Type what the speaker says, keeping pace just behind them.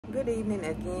Good evening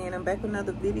again. I'm back with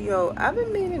another video. I've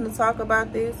been meaning to talk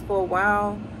about this for a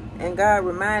while, and God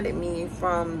reminded me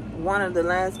from one of the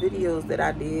last videos that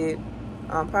I did,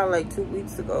 probably like 2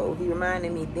 weeks ago. He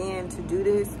reminded me then to do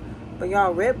this. But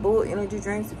y'all, Red Bull energy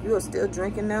drinks, if you are still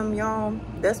drinking them, y'all,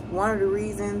 that's one of the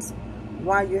reasons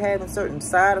why you're having certain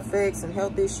side effects and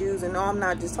health issues. And no, I'm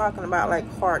not just talking about like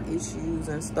heart issues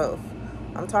and stuff.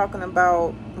 I'm talking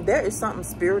about there is something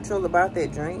spiritual about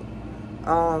that drink.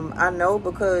 I know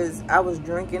because I was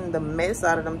drinking the mess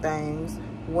out of them things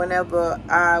whenever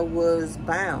I was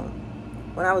bound.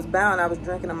 When I was bound, I was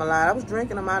drinking them a lot. I was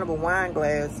drinking them out of a wine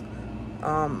glass,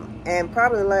 and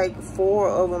probably like 4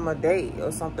 of them a day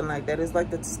or something like that. It's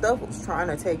like the stuff was trying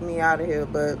to take me out of here,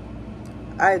 but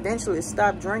I eventually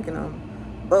stopped drinking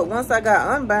them. But once I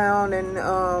got unbound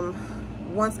and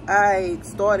once I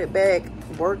started back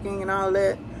working and all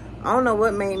that, I don't know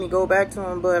what made me go back to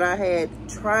them, but I had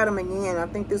tried them again. I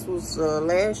think this was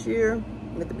last year,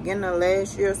 at the beginning of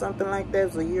last year or something like that. It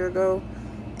was a year ago.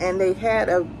 And they had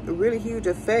a really huge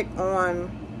effect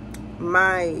on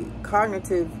my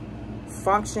cognitive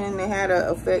function. They had an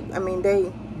effect. I mean,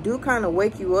 they do kind of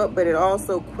wake you up, but it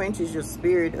also quenches your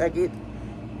spirit. Like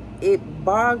it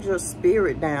bogs your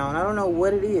spirit down. I don't know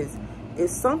what it is.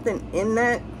 It's something in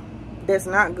that that's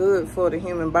not good for the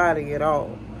human body at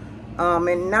all.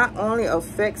 And not only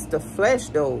affects the flesh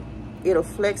though, it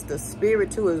affects the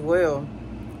spirit too as well.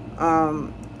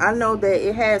 I know that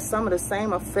it has some of the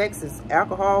same effects as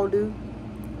alcohol do,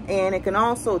 and it can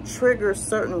also trigger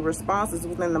certain responses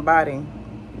within the body.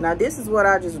 Now this is what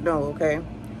I just know, okay?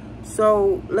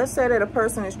 So let's say that a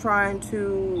person is trying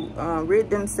to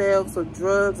rid themselves of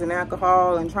drugs and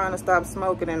alcohol and trying to stop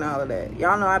smoking and all of that.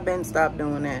 Y'all know I've been stopped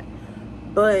doing that,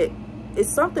 but it's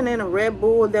something in a Red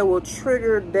Bull that will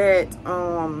trigger that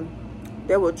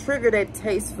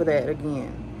taste for that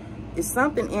again. It's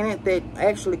something in it that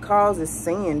actually causes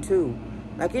sin too.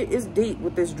 Like it's deep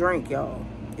with this drink, y'all.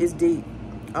 It's deep.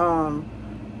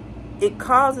 It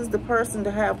causes the person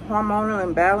to have hormonal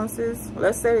imbalances.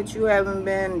 Let's say that you haven't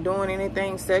been doing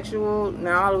anything sexual.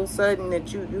 Now all of a sudden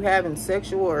that you having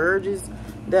sexual urges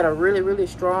that are really, really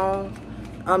strong.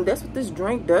 That's what this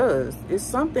drink does. It's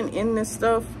something in this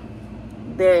stuff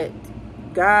that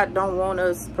God don't want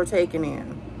us partaking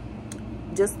in.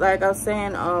 Just like I was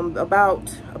saying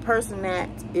about a person that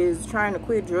is trying to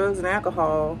quit drugs and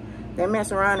alcohol, they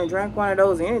mess around and drink one of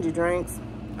those energy drinks.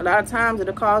 A lot of times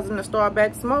it'll cause them to start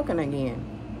back smoking again.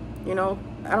 You know,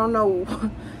 I don't know.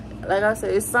 Like I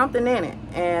said, it's something in it,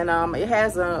 and it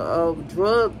has a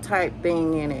drug type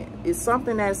thing in it. It's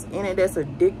something that's in it that's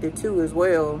addictive too as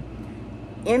well,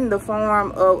 in the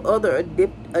form of other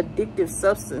addictive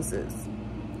substances.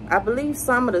 I believe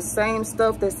some of the same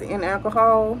stuff that's in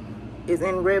alcohol is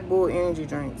in Red Bull energy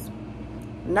drinks.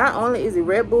 Not only is it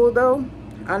Red Bull though,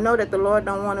 I know that the Lord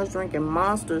don't want us drinking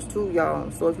monsters too, y'all.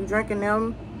 So if you're drinking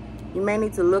them, you may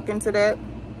need to look into that.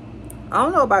 I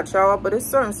don't know about y'all, but it's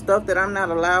certain stuff that I'm not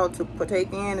allowed to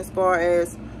partake in as far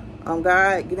as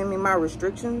God giving me my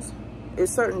restrictions.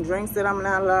 It's certain drinks that I'm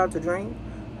not allowed to drink.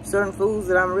 Certain foods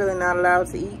that I'm really not allowed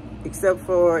to eat, except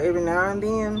for every now and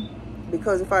then.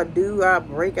 Because if I do, I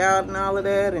break out and all of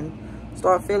that and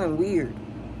start feeling weird.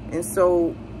 And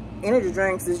so energy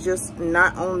drinks is just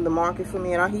not on the market for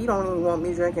me. And he don't even want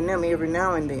me drinking them every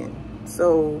now and then.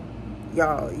 So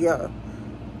y'all, yeah,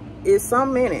 it's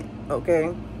something in it,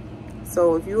 okay?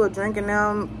 So if you are drinking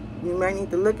them, you may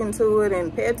need to look into it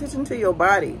and pay attention to your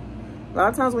body. A lot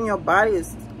of times when your body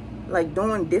is like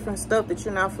doing different stuff that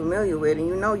you're not familiar with, and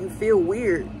you know you feel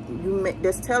weird,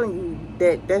 that's telling you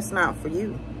that that's not for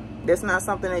you. That's not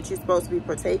something that you're supposed to be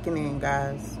partaking in,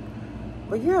 guys.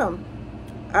 But yeah,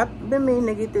 I've been meaning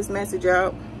to get this message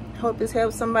out. Hope this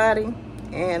helps somebody.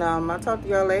 And I'll talk to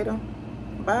y'all later.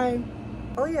 Bye.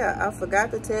 Oh yeah, I forgot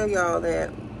to tell y'all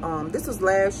that this was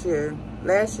last year.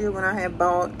 Last year when I had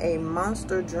bought a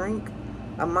Monster drink,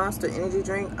 a Monster energy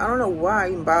drink. I don't know why I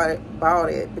even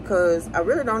bought it because I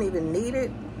really don't even need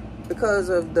it. Because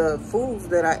of the foods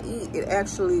that I eat, it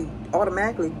actually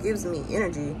automatically gives me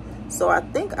energy. So I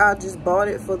think I just bought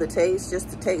it for the taste, just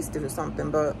to taste it or something.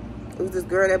 But it was this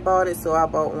girl that bought it, so I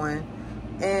bought one.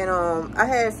 And I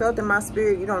had felt in my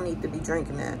spirit, you don't need to be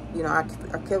drinking that. You know, I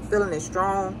kept feeling it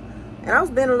strong. And I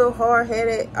was being a little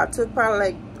hard-headed. I took probably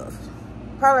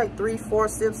like 3-4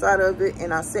 sips out of it,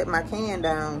 and I set my can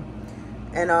down.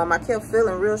 And I kept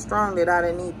feeling real strong that I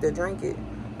didn't need to drink it.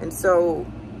 And so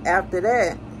after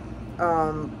that,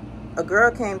 a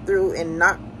girl came through and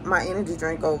knocked my energy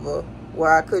drink over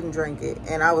where I couldn't drink it.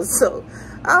 And I was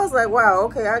like, wow,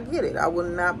 okay, I get it. I will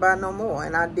not buy no more.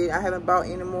 And I haven't bought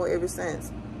any more ever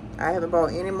since. I haven't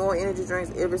bought any more energy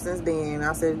drinks ever since then.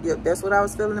 I said, yep, that's what I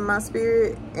was feeling in my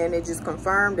spirit, and it just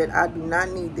confirmed that I do not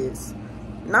need this.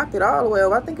 Knocked it all the way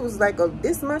over. I think it was like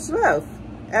this much left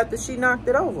after she knocked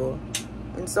it over.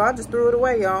 And so I just threw it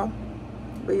away, y'all.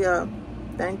 But yeah,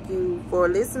 thank you for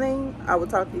listening. I will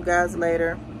talk to you guys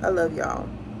later. I love y'all.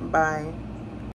 Bye.